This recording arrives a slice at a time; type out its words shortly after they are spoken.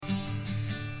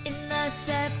the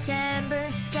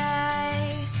September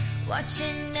sky,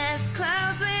 watching as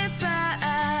clouds whip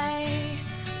by.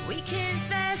 We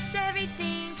confess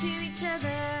everything to each other,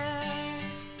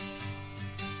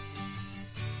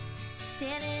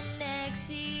 standing next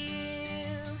to you.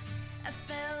 I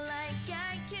felt like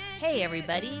I could. Hey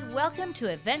everybody, welcome to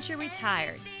Adventure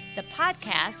Retired, the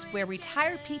podcast where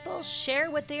retired people share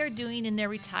what they are doing in their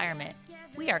retirement.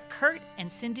 We are Kurt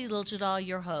and Cindy Liljadal,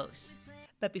 your hosts.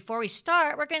 But before we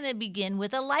start, we're going to begin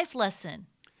with a life lesson.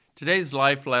 Today's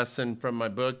life lesson from my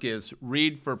book is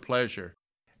Read for Pleasure.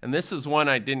 And this is one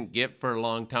I didn't get for a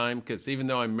long time because even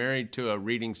though I'm married to a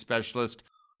reading specialist,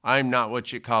 I'm not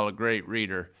what you call a great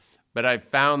reader. But I've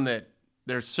found that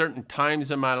there's certain times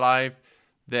in my life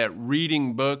that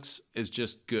reading books is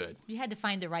just good. You had to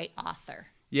find the right author.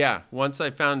 Yeah, once I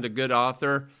found a good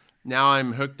author, now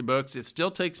I'm hooked to books. It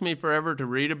still takes me forever to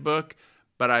read a book,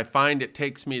 but I find it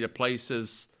takes me to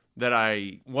places that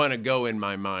I want to go in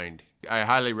my mind. I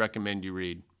highly recommend you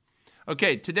read.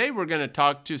 Okay, today we're going to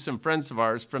talk to some friends of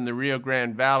ours from the Rio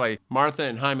Grande Valley, Martha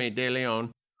and Jaime De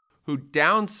Leon, who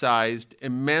downsized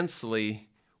immensely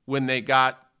when they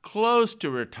got close to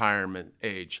retirement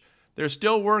age. They're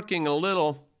still working a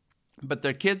little, but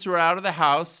their kids were out of the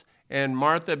house, and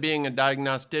Martha, being a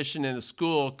diagnostician in the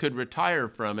school, could retire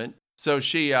from it. So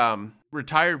she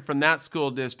retired from that school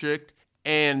district,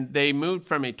 and they moved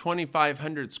from a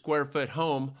 2,500 square foot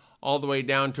home all the way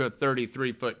down to a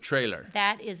 33-foot trailer.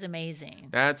 That is amazing.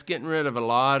 That's getting rid of a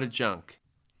lot of junk.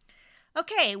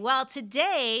 Okay, well,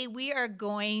 today we are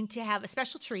going to have a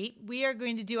special treat. We are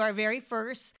going to do our very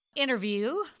first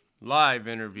interview. Live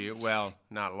interview. Well,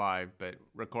 not live, but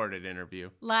recorded interview.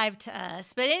 Live to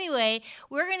us. But anyway,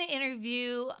 we're going to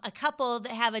interview a couple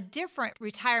that have a different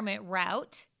retirement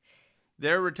route.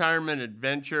 Their retirement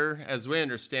adventure, as we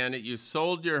understand it, you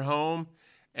sold your home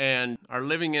and are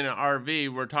living in an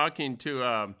RV. We're talking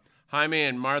to Jaime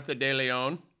and Martha De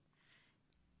Leon.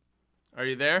 Are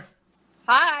you there?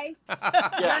 Hi,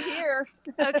 I'm here.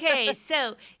 Okay,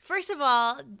 so first of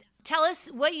all, tell us,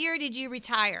 what year did you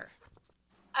retire?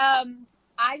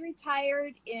 I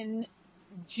retired in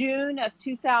June of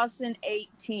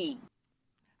 2018.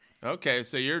 Okay,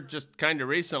 so you're just kind of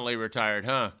recently retired,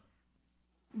 huh?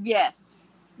 Yes.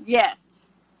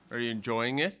 Are you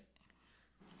enjoying it?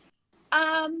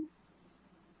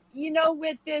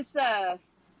 With this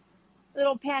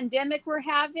little pandemic we're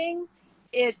having,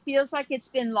 it feels like it's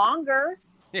been longer.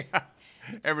 Yeah,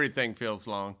 everything feels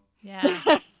long.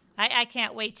 Yeah, I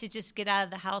can't wait to just get out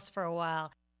of the house for a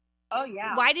while. Oh,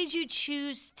 yeah. Why did you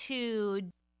choose to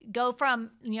go from,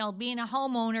 being a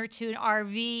homeowner to an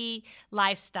RV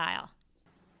lifestyle?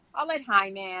 I'll let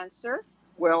Jaime answer.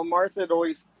 Well, Martha had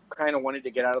always kind of wanted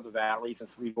to get out of the valley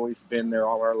since we've always been there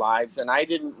all our lives. And I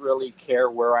didn't really care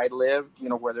where I lived,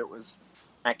 whether it was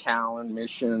McAllen,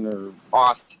 Mission, or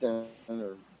Austin,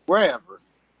 or wherever.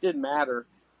 Didn't matter.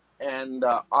 And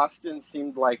Austin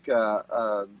seemed like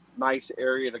a nice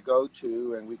area to go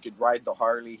to, and we could ride the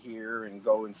Harley here and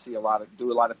go and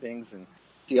do a lot of things and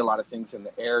see a lot of things in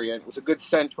the area. It was a good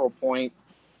central point,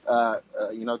 to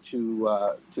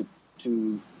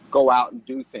go out and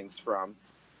do things from.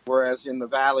 Whereas in the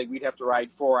valley, we'd have to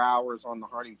ride 4 hours on the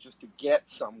Harley just to get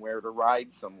somewhere, to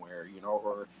ride somewhere,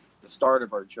 or the start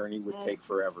of our journey would take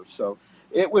forever. So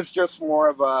it was just more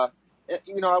of a,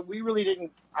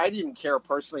 I didn't care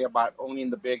personally about owning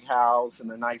the big house and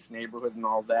the nice neighborhood and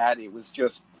all that. It was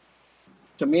just,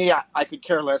 to me, I could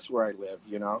care less where I live,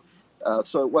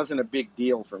 so it wasn't a big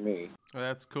deal for me. Well,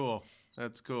 that's cool.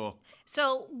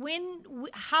 So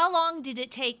how long did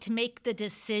it take to make the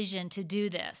decision to do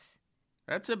this?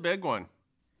 That's a big one.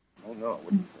 Oh, no.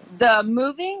 The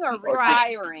moving or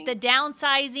retiring? The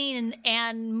downsizing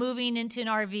and moving into an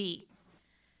RV.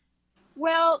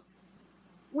 Well,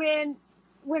 when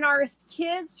our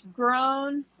kids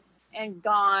grown and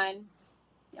gone,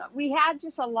 we had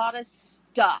just a lot of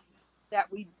stuff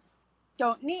that we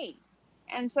don't need.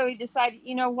 And so we decided,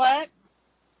 you know what?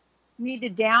 We need to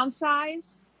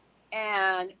downsize.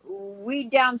 And we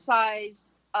downsized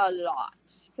a lot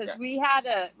because we had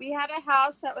a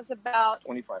house that was about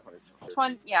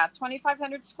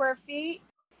 2,500 square feet.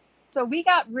 So we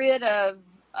got rid of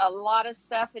a lot of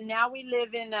stuff, and now we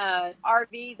live in a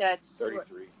RV that's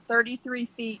 33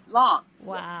 feet long.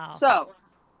 Wow. So,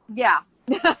 yeah.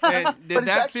 And did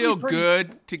that feel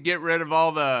good to get rid of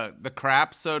all the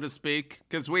crap, so to speak?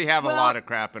 Because we have a lot of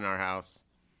crap in our house.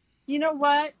 You know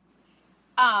what?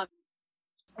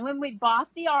 When we bought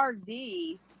the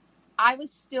RV, I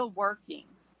was still working,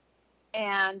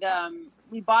 and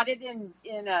we bought it in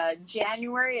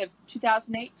January of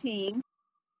 2018.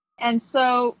 And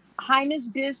so Jaime's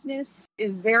business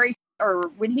is very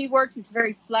or when he works, it's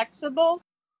very flexible.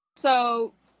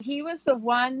 So he was the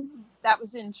one that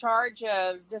was in charge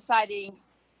of deciding,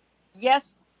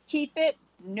 yes, keep it,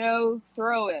 no,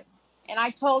 throw it. And I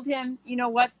told him, you know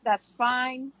what, that's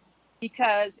fine,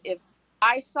 because if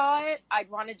I saw it, I'd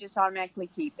want to just automatically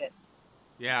keep it.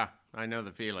 Yeah, I know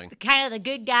the feeling. Kind of the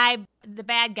good guy, the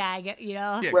bad guy, you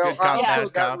know? Yeah, Well, good cop, I also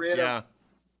bad got cop. rid of- Yeah.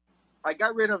 I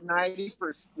got rid of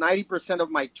 90%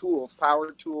 of my tools,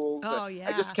 power tools. Oh, I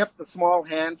yeah. just kept the small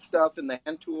hand stuff and the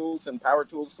hand tools and power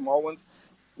tools, small ones.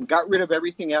 Got rid of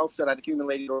everything else that I'd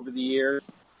accumulated over the years.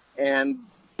 And,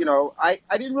 you know, I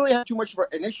didn't really have too much for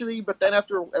initially, but then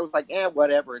after I was like,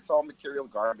 whatever. It's all material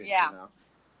garbage, Yeah. you know.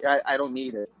 I don't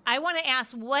need it. I want to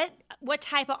ask, what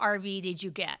type of RV did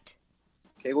you get?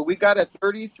 Okay, well, we got a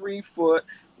 33-foot.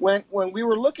 When we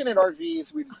were looking at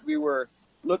RVs,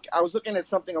 I was looking at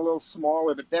something a little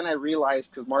smaller, but then I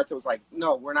realized, because Martha was like,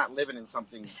 no, we're not living in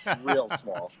something real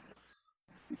small.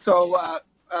 So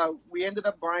we ended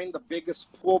up buying the biggest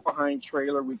pull-behind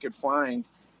trailer we could find,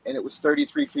 and it was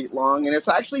 33 feet long. And it's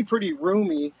actually pretty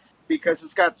roomy because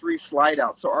it's got 3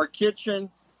 slide-outs. So our kitchen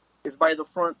is by the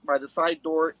side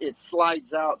door. It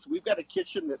slides out. So we've got a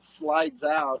kitchen that slides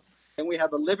out. And we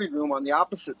have a living room on the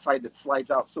opposite side that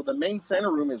slides out. So the main center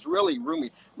room is really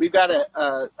roomy. We've got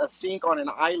a sink on an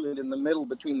island in the middle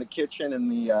between the kitchen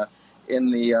and the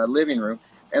living room.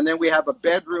 And then we have a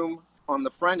bedroom on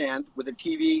the front end with a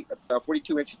TV,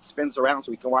 42-inch, that spins around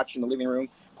so we can watch in the living room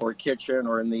or kitchen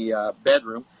or in the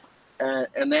bedroom.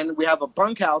 And then we have a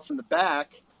bunkhouse in the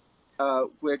back,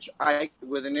 with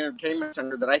an entertainment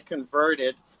center that I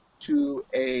converted to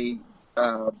a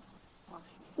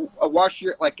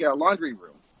washer, like a laundry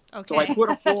room. Okay. So I put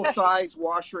a full-size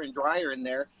washer and dryer in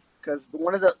there, because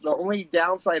one of the only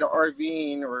downside of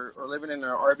RVing or living in an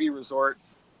RV resort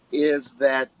is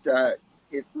that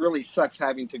it really sucks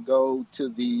having to go to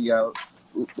the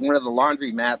one of the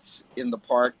laundry mats in the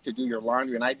park to do your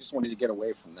laundry, and I just wanted to get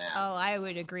away from that. Oh, I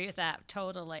would agree with that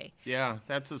totally. Yeah,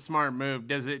 that's a smart move.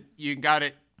 You got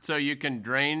it so you can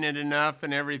drain it enough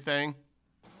and everything?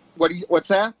 What's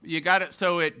that? You got it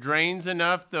so it drains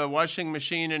enough, the washing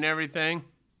machine and everything?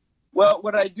 Well,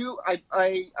 what I do, I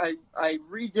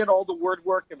redid all the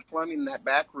woodwork and plumbing in that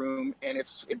back room, and it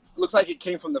looks like it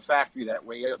came from the factory that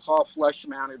way. It's all flush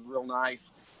mounted, real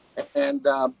nice, and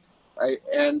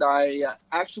I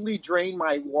actually drained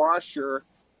my washer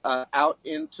out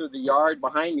into the yard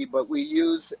behind me. But we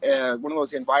use one of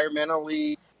those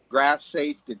environmentally grass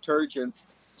safe detergents,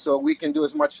 so we can do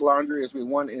as much laundry as we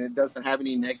want, and it doesn't have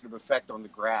any negative effect on the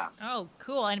grass. Oh,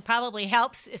 cool. And probably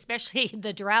helps, especially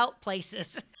the drought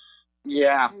places.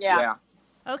 Yeah.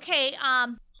 Okay,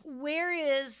 where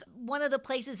is one of the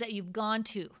places that you've gone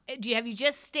to? Have you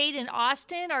just stayed in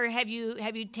Austin, or have you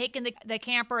taken the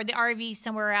camper or the RV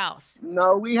somewhere else?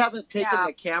 No, we haven't taken Yeah.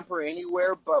 the camper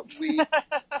anywhere, but we the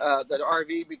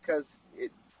RV, because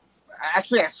I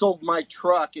sold my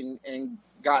truck and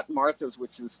got Martha's,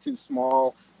 which is too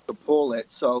small to pull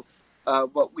it. So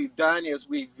what we've done is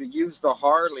we've used the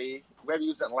Harley. We haven't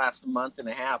used it in the last month and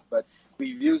a half, but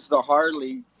we've used the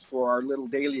Harley for our little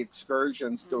daily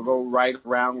excursions to go right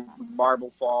around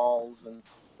Marble Falls and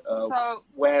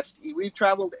west. We've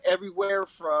traveled everywhere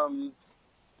from,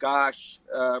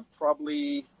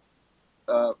 probably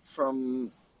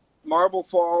from Marble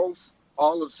Falls,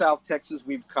 all of South Texas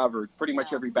we've covered, pretty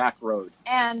much every back road.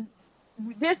 And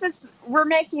we're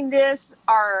making this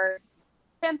our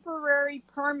temporary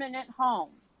permanent home,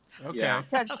 Okay. Yeah.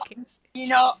 because Okay. you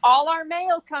know, all our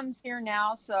mail comes here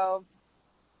now, so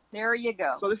there you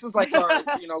go. So this is like our,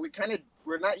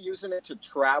 we're not using it to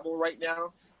travel right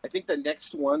now. I think the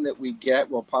next one that we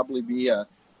get will probably be a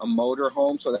motor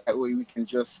home, so that way we can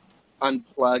just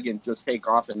unplug and just take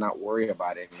off and not worry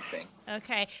about anything.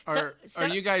 Okay. Are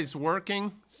you guys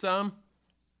working some?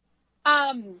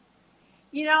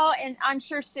 You know, and I'm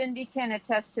sure Cindy can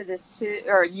attest to this too,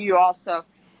 or you also.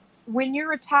 When you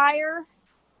retire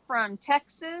from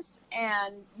Texas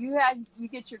and you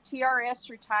get your TRS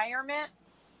retirement,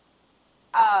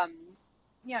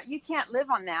 you know, you can't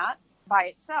live on that by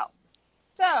itself.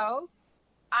 So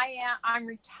I'm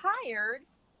retired,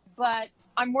 but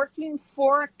I'm working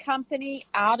for a company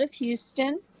out of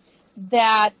Houston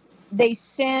that they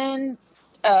send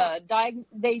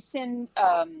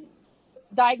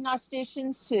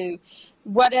diagnosticians to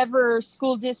whatever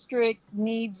school district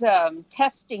needs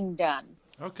testing done,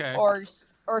 Okay. or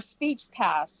speech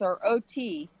pass or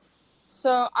OT.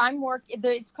 So I'm working.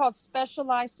 It's called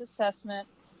specialized assessment,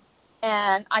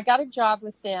 and I got a job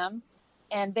with them,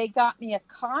 and they got me a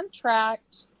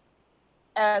contract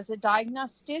as a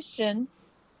diagnostician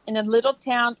in a little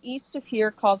town east of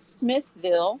here called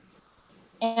Smithville.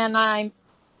 and I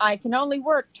can only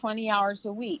work 20 hours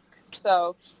a week.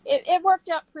 So it worked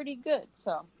out pretty good.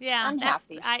 So Yeah, I'm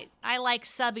happy. I like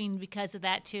subbing because of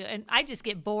that too, and I just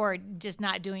get bored just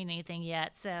not doing anything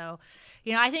yet. So,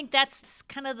 I think that's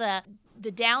kind of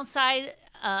the downside.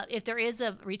 If there is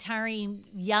a retiring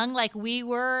young like we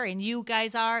were and you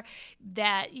guys are,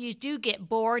 that you do get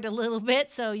bored a little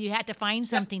bit. So you have to find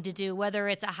something to do, whether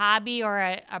it's a hobby or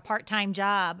a part-time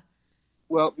job.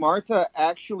 Well, Martha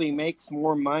actually makes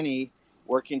more money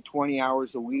working 20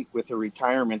 hours a week with her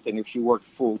retirement than if she worked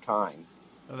full time.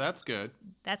 Oh, that's good.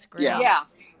 That's great. Yeah.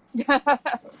 Yeah.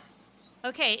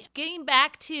 Okay, getting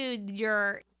back to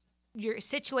your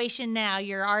situation now,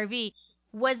 your RV.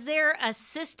 Was there a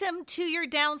system to your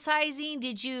downsizing?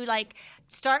 Did you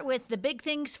start with the big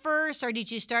things first, or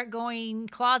did you start going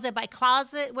closet by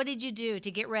closet? What did you do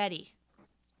to get ready?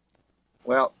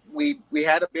 Well, we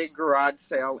had a big garage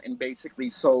sale and basically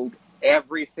sold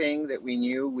everything that we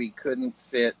knew we couldn't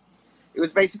fit. It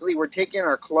was basically, we're taking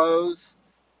our clothes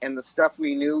and the stuff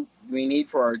we knew we need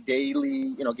for our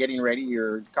daily, getting ready,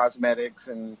 your cosmetics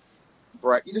and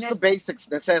just the basics,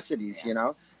 necessities,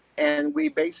 And we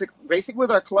basic with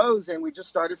our clothes, and we just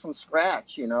started from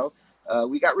scratch,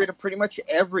 We got rid of pretty much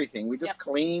everything. We just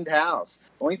cleaned house.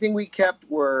 The only thing we kept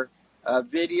were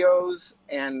videos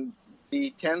and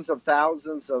the tens of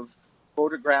thousands of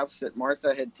photographs that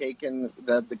Martha had taken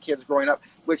the kids growing up,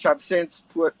 which I've since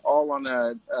put all on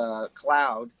a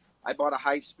cloud. I bought a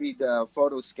high-speed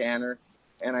photo scanner,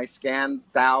 and I scanned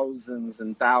thousands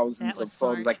and thousands of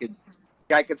photos.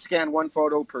 I could scan one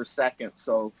photo per second,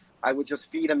 so I would just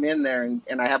feed them in there,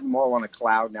 and I have them all on a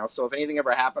cloud now. So if anything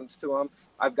ever happens to them,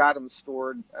 I've got them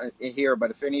stored in here, but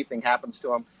if anything happens to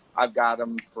them, I've got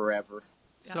them forever.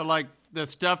 So the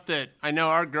stuff that I know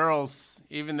our girls,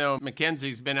 even though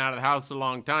Mackenzie's been out of the house a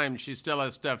long time, she still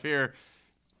has stuff here.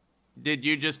 Did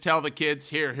you just tell the kids,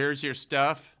 here's your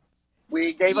stuff?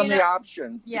 We gave them the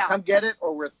option. Yeah. Come get it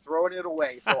or we're throwing it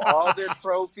away. So all their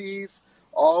trophies,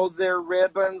 all their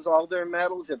ribbons, all their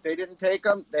medals, if they didn't take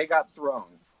them, they got thrown.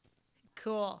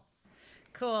 Cool.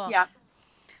 Yeah.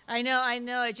 I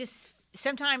know. It just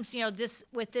sometimes, this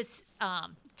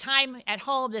time at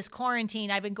home, this quarantine,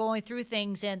 I've been going through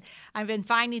things and I've been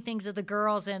finding things of the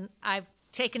girls, and I've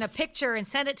taken a picture and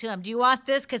sent it to them. Do you want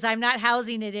this? Because I'm not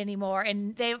housing it anymore.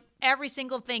 And every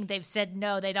single thing they've said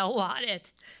no, they don't want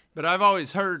it. But I've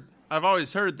always heard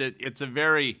that it's a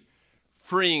very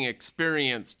freeing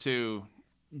experience to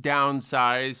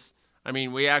downsize. I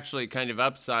mean, we actually kind of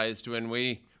upsized when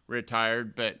we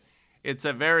retired, but it's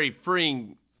a very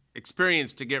freeing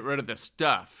experience to get rid of the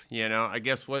stuff, I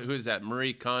guess who's that,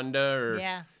 Marie Kondo or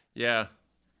yeah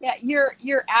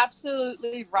you're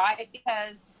absolutely right,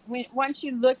 because once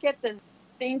you look at the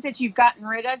things that you've gotten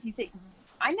rid of, you think,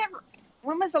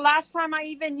 when was the last time I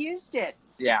even used it?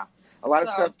 A lot of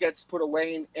stuff gets put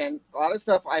away, and a lot of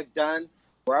stuff I've done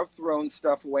where I've thrown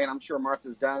stuff away, and I'm sure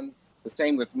Martha's done the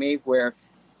same with me, where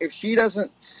if she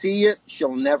doesn't see it,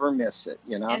 she'll never miss it,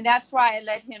 And that's why I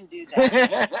let him do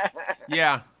that.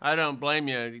 Yeah, I don't blame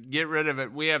you. Get rid of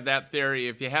it. We have that theory.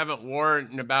 If you haven't worn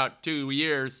it in about 2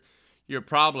 years, you're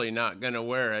probably not going to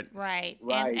wear it. Right.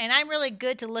 And I'm really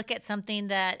good to look at something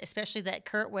that, especially that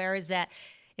Kurt wears, that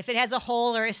if it has a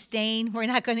hole or a stain, we're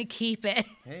not going to keep it.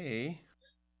 Hey.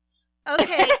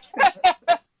 Okay.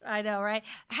 I know, right?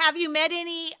 Have you met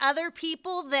any other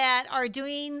people that are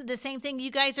doing the same thing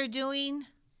you guys are doing?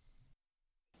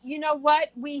 You know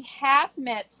what? We have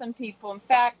met some people. In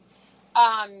fact,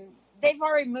 they've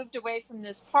already moved away from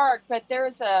this park, but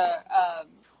there's a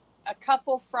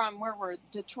couple from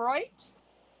Detroit.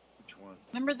 Which one?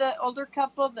 Remember the older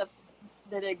couple that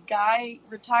a guy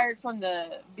retired from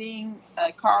being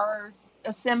a car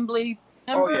assembly?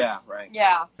 Remember? Oh yeah, right.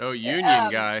 Yeah. Oh,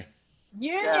 Union guy.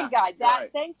 Union guy.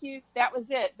 Thank you. That was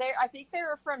it. I think they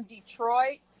were from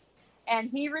Detroit,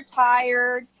 and he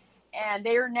retired, and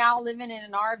they are now living in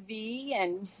an RV,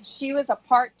 and she was a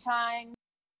part-time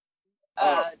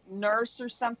nurse or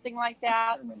something like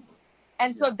that.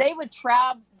 And so they would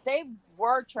travel. They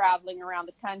were traveling around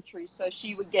the country, so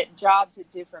she would get jobs at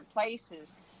different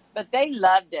places, but they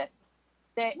loved it.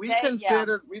 We've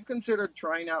considered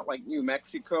trying out like New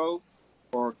Mexico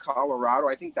or Colorado.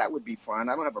 I think that would be fun.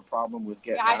 I don't have a problem with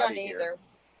getting out of here. I don't either.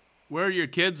 Where are your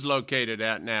kids located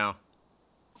at now?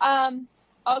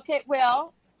 Okay,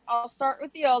 well, I'll start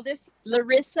with the oldest,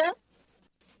 Larissa.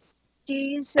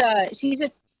 She's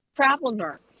a travel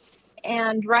nurse,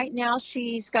 and right now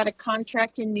she's got a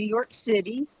contract in New York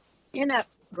City. Isn't that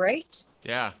great?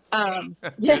 Yeah.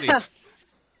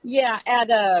 Yeah, at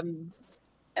a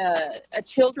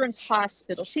children's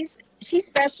hospital. She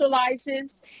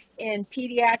specializes in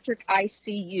pediatric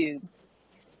ICU.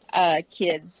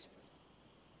 kids.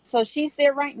 So she's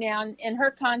there right now, and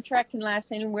her contract can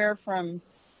last anywhere from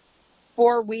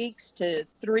 4 weeks to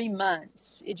 3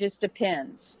 months. It just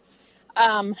depends.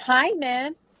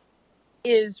 Jaime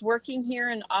is working here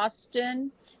in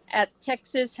Austin at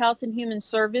Texas Health and Human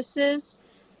Services,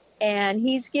 and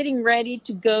he's getting ready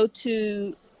to go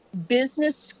to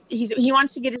business. He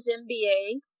wants to get his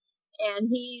MBA, and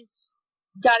he's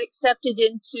got accepted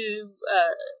into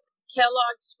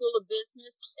Kellogg School of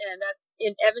Business, and that's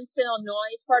in Evanston,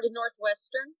 Illinois. It's part of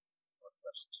Northwestern.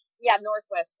 Yeah,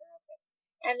 Northwestern.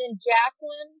 Okay. And then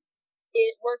Jacqueline,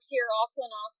 it works here also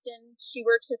in Austin. She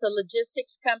works at the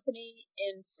logistics company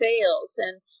in sales,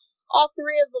 and all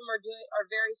three of them are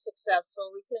very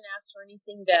successful. We couldn't ask for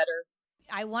anything better.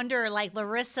 I wonder, like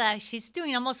Larissa, she's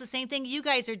doing almost the same thing you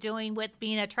guys are doing with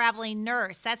being a traveling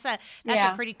nurse. That's a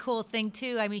pretty cool thing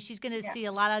too. I mean, she's going to see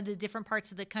a lot of the different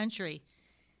parts of the country.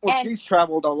 Well, she's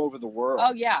traveled all over the world.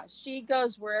 Oh yeah, she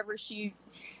goes wherever she's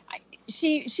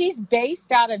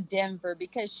based out of Denver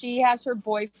because she has her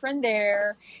boyfriend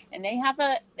there, and they have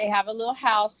a little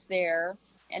house there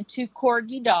and 2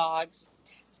 corgi dogs.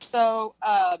 So,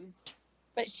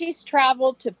 but she's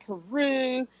traveled to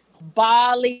Peru,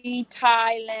 Bali,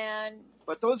 Thailand.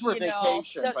 But those were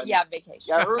vacations. Vacations.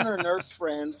 Yeah, her and her nurse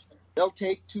friends, they'll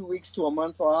take 2 weeks to a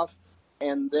month off,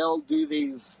 and they'll do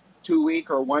these 2-week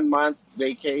or 1 month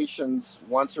vacations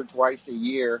once or twice a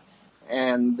year,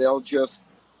 and they'll just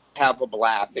have a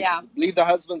blast. They leave the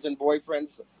husbands and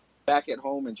boyfriends back at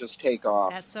home and just take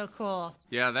off. That's so cool.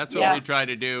 Yeah, that's what we try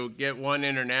to do, get one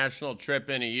international trip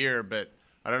in a year, but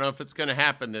I don't know if it's going to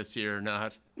happen this year or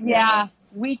not. Yeah,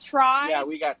 we tried. Yeah,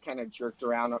 we got kind of jerked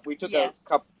around. We took a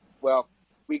couple,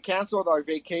 we canceled our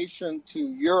vacation to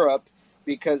Europe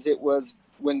because it was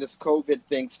when this COVID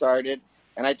thing started.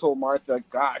 And I told Martha,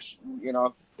 gosh,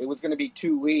 it was going to be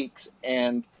 2 weeks.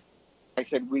 And I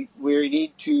said, we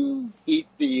need to eat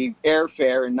the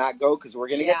airfare and not go because we're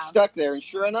going to get stuck there. And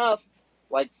sure enough,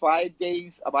 like 5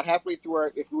 days, about halfway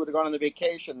through if we would have gone on the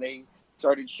vacation, they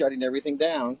started shutting everything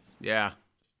down. Yeah.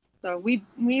 So we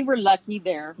were lucky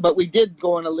there. But we did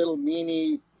go on a little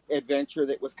mini adventure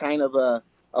that was kind of a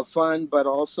fun, but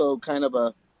also kind of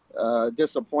a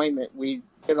disappointment. We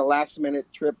did a last-minute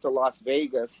trip to Las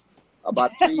Vegas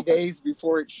about 3 days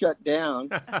before it shut down.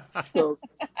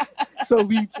 So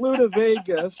we flew to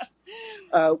Vegas.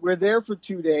 We're there for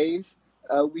 2 days.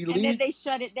 We leave. And then they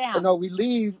shut it down. No, we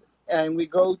leave and we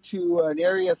go to an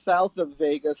area south of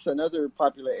Vegas, another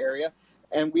popular area.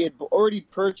 And we had already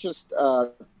purchased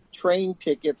train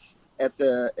tickets at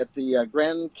the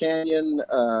Grand Canyon,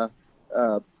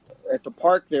 at the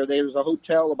park there. There's a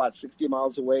hotel about 60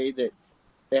 miles away that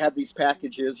they have these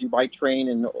packages. You buy train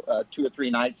and 2 or 3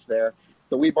 nights there.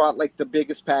 So we bought like the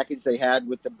biggest package they had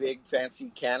with the big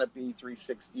fancy canopy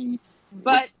 360.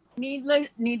 But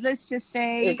needless to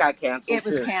say, it got canceled. It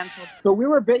was canceled. So we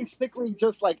were basically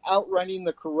just like outrunning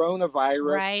the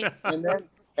coronavirus. Right.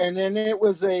 And then it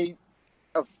was an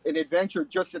adventure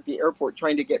just at the airport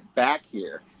trying to get back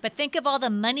here. But think of all the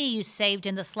money you saved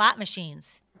in the slot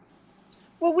machines.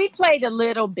 Well, we played a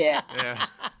little bit. Yeah.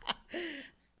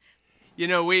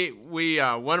 We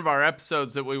one of our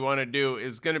episodes that we want to do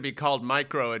is going to be called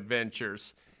Micro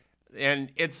Adventures.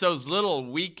 And it's those little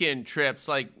weekend trips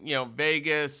like,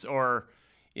 Vegas or,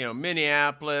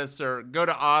 Minneapolis, or go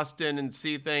to Austin and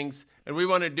see things. And we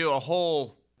want to do a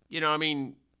whole,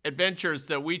 adventures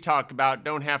that we talk about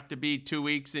don't have to be 2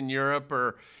 weeks in Europe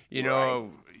or,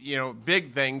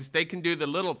 big things. They can do the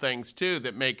little things too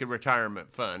that make a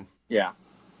retirement fun. Yeah.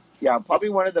 Yeah, probably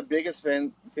one of the biggest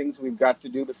things we've got to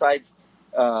do besides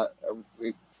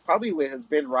it probably has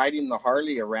been riding the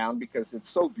Harley around because it's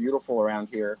so beautiful around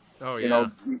here. Oh, yeah.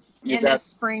 In the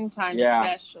springtime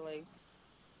especially.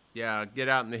 Yeah, get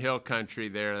out in the hill country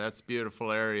there. That's a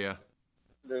beautiful area.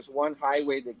 There's one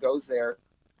highway that goes there.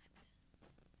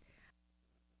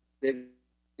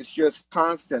 It's just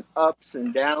constant ups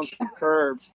and downs and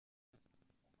curves.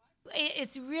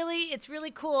 It's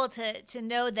really cool to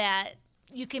know that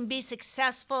you can be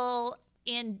successful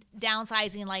in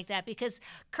downsizing like that, because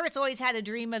Kurt's always had a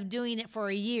dream of doing it for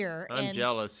a year. I'm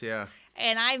jealous, yeah.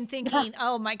 And I'm thinking,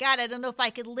 oh my God, I don't know if I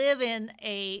could live in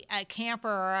a camper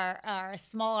or a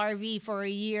small RV for a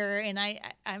year. And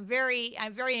I'm very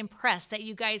impressed that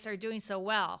you guys are doing so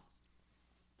well.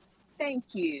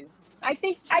 Thank you. I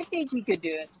think you could do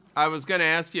it. I was going to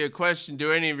ask you a question.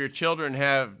 Do any of your children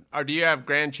do you have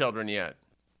grandchildren yet?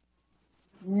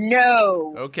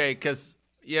 No. Okay, because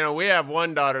we have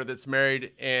one daughter that's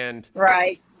married, and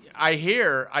right. I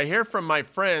hear from my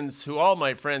friends, who all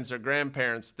my friends are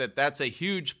grandparents, that's a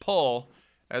huge pull,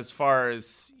 as far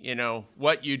as,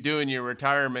 what you do in your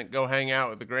retirement, go hang out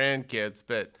with the grandkids.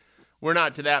 But we're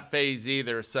not to that phase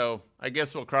either. So I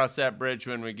guess we'll cross that bridge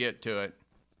when we get to it.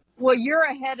 Well, you're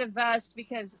ahead of us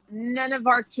because none of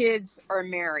our kids are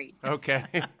married. Okay.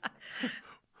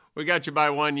 We got you by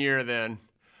 1 year then.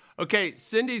 Okay,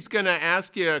 Cindy's going to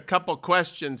ask you a couple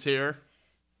questions here.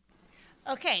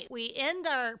 Okay, we end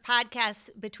our podcast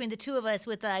between the two of us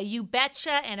with a you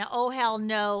betcha and a oh hell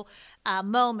no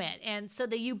moment. And so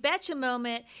the you betcha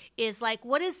moment is like,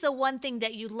 what is the one thing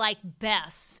that you like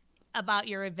best about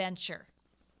your adventure?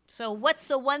 So what's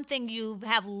the one thing you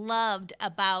have loved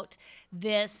about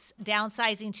this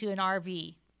downsizing to an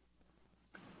RV?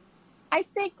 I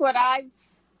think what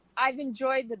I've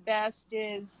enjoyed the best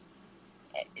is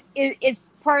it's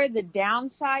part of the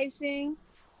downsizing.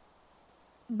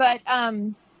 But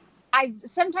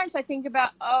sometimes I think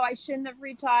about, I shouldn't have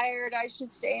retired. I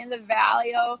should stay in the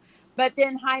valley. But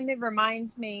then Jaime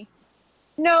reminds me,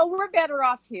 no, we're better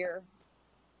off here.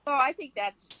 So I think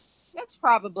that's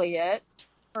probably it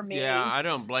for me. Yeah, I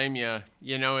don't blame you.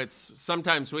 It's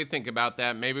sometimes we think about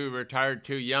that. Maybe we retired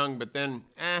too young, but then,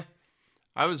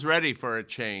 I was ready for a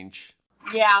change.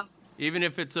 Yeah. Even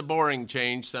if it's a boring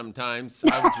change sometimes,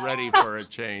 I was ready for a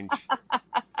change.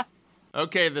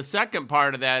 Okay, the second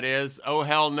part of that is, oh,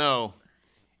 hell no.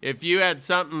 If you had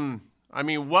something,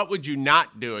 what would you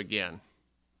not do again?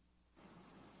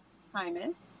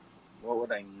 Jaime? What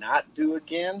would I not do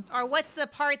again? Or what's the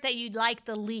part that you'd like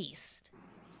the least?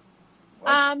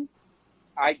 Well,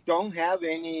 I don't have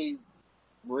any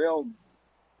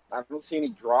I don't see any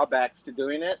drawbacks to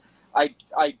doing it. I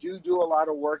do a lot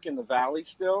of work in the valley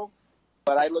still,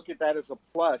 but I look at that as a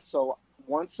plus. So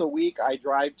once a week, I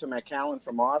drive to McAllen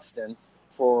from Austin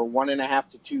for 1.5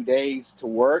 to 2 days to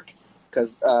work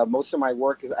because most of my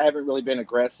work I haven't really been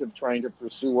aggressive trying to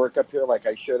pursue work up here like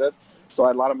I should have. So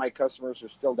a lot of my customers are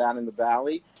still down in the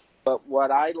valley. But what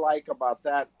I like about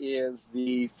that is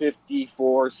the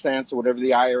 54 cents or whatever the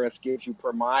IRS gives you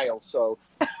per mile. So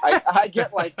I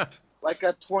get like a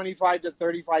 $25,000 to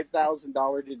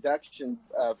 $35,000 deduction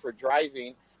for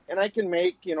driving. And I can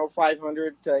make,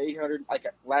 $500 to $800. Like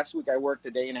last week, I worked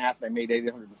a day and a half, and I made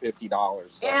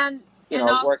 $850. So, and it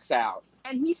works out.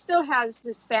 And he still has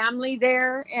his family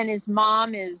there, and his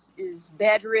mom is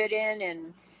bedridden,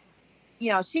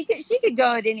 and she could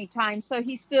go at any time. So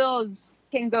he still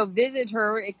can go visit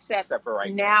her, except for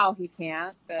right now he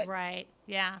can't. But right,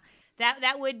 yeah.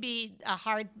 That would be a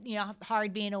hard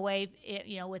being away,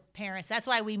 with parents. That's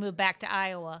why we moved back to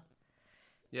Iowa.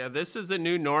 Yeah, this is a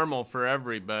new normal for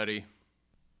everybody.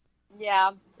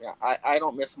 Yeah. Yeah, I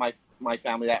don't miss my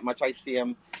family that much. I see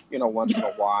them, once in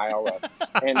a while.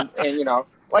 And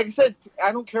like I said,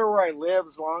 I don't care where I live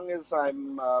as long as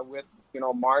I'm with,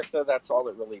 Martha. That's all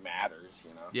that really matters,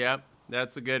 Yep,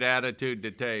 that's a good attitude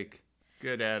to take.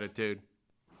 Good attitude.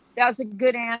 That was a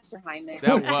good answer, Jaime.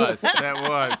 That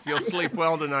was. You'll sleep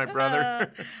well tonight,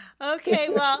 brother. Okay,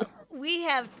 well, we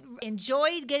have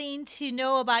enjoyed getting to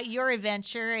know about your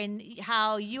adventure and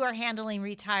how you are handling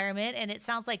retirement, and it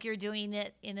sounds like you're doing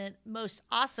it in a most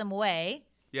awesome way.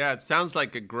 Yeah, it sounds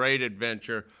like a great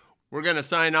adventure. We're going to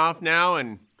sign off now,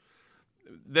 and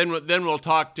then we'll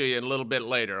talk to you a little bit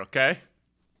later, okay?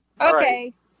 Okay.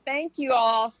 Right. Thank you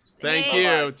all. Thank you.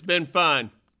 Bye-bye. It's been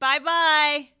fun.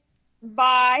 Bye-bye.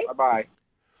 Bye. Bye-bye.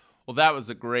 Well, that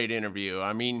was a great interview.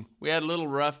 We had a little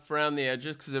rough around the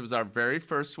edges because it was our very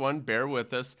first one. Bear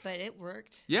with us. But it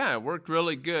worked. Yeah, it worked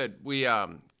really good. We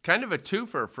kind of a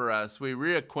twofer for us. We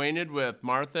reacquainted with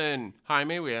Martha and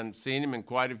Jaime. We hadn't seen him in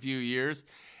quite a few years.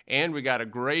 And we got a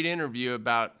great interview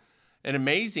about an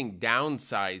amazing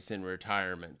downsize in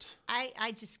retirement.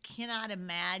 I just cannot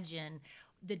imagine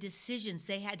the decisions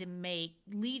they had to make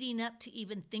leading up to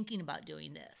even thinking about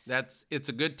doing this. It's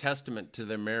a good testament to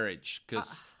their marriage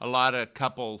because a lot of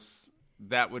couples,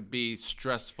 that would be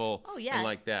stressful and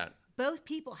like that. Both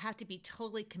people have to be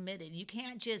totally committed. You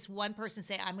can't just one person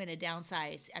say, I'm going to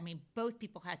downsize. Both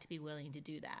people have to be willing to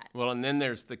do that. Well, and then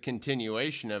there's the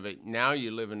continuation of it. Now you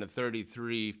live in a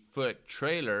 33-foot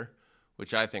trailer,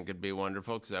 which I think would be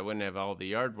wonderful because I wouldn't have all the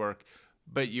yard work.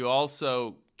 But you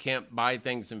also can't buy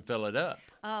things and fill it up.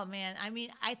 Oh, man.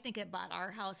 I think about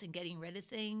our house and getting rid of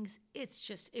things.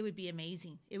 It would be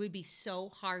amazing. It would be so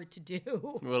hard to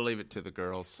do. We'll leave it to the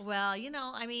girls. Well,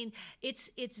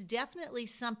 it's definitely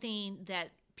something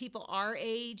that people our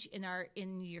age in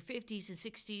your 50s and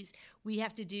 60s, we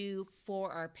have to do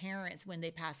for our parents when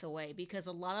they pass away, because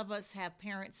a lot of us have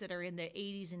parents that are in the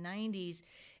 80s and 90s.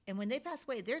 And when they pass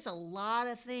away, there's a lot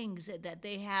of things that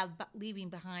they have leaving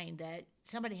behind that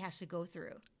somebody has to go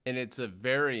through. And it's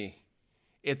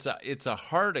it's a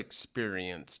hard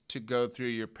experience to go through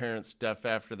your parents' stuff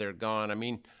after they're gone. I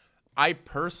mean, I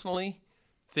personally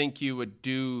think you would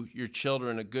do your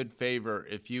children a good favor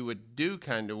if you would do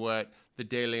kind of what the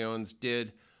De Leons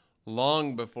did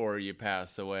long before you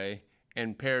pass away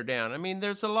and pare down. I mean,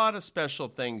 there's a lot of special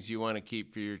things you want to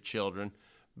keep for your children,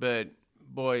 but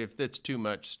boy, if that's too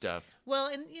much stuff. Well,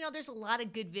 and there's a lot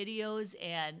of good videos,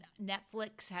 and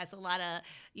Netflix has a lot of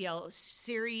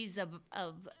series of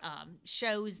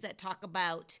shows that talk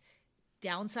about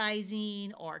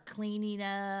downsizing or cleaning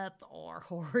up or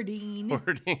hoarding.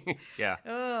 Hoarding, yeah.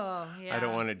 Oh, yeah. I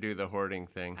don't want to do the hoarding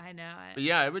thing. I know. But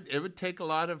yeah, it would take a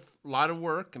lot of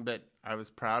work, but I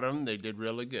was proud of them. They did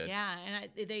really good. Yeah, and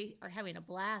they are having a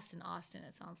blast in Austin,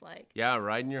 it sounds like. Yeah,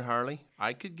 riding your Harley.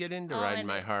 I could get into riding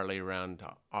my Harley around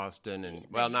Austin and,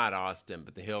 well, not Austin,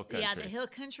 but the Hill Country. Yeah, the Hill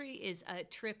Country is a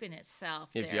trip in itself.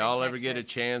 If y'all ever get a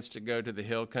chance to go to the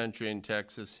Hill Country in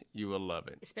Texas, you will love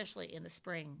it. Especially in the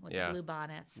spring with the blue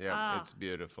bonnets. Yeah, It's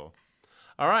beautiful.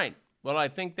 All right. Well, I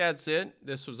think that's it.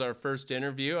 This was our first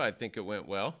interview. I think it went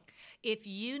well. If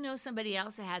you know somebody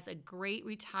else that has a great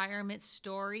retirement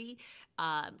story,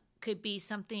 could be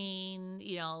something,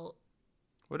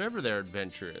 whatever their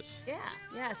adventure is.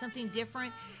 Yeah, something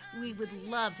different. We would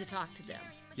love to talk to them.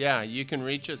 Yeah, you can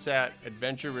reach us at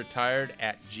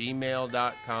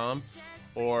adventureretired@gmail.com,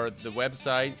 or the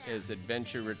website is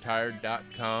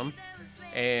adventureretired.com.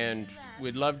 And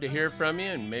we'd love to hear from you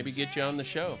and maybe get you on the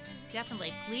show.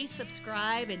 Definitely. Please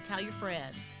subscribe and tell your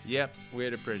friends. Yep,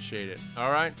 we'd appreciate it.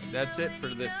 All right, that's it for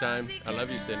this time. I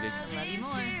love you, Cindy. I love you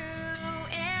more.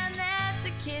 And that's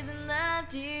the kids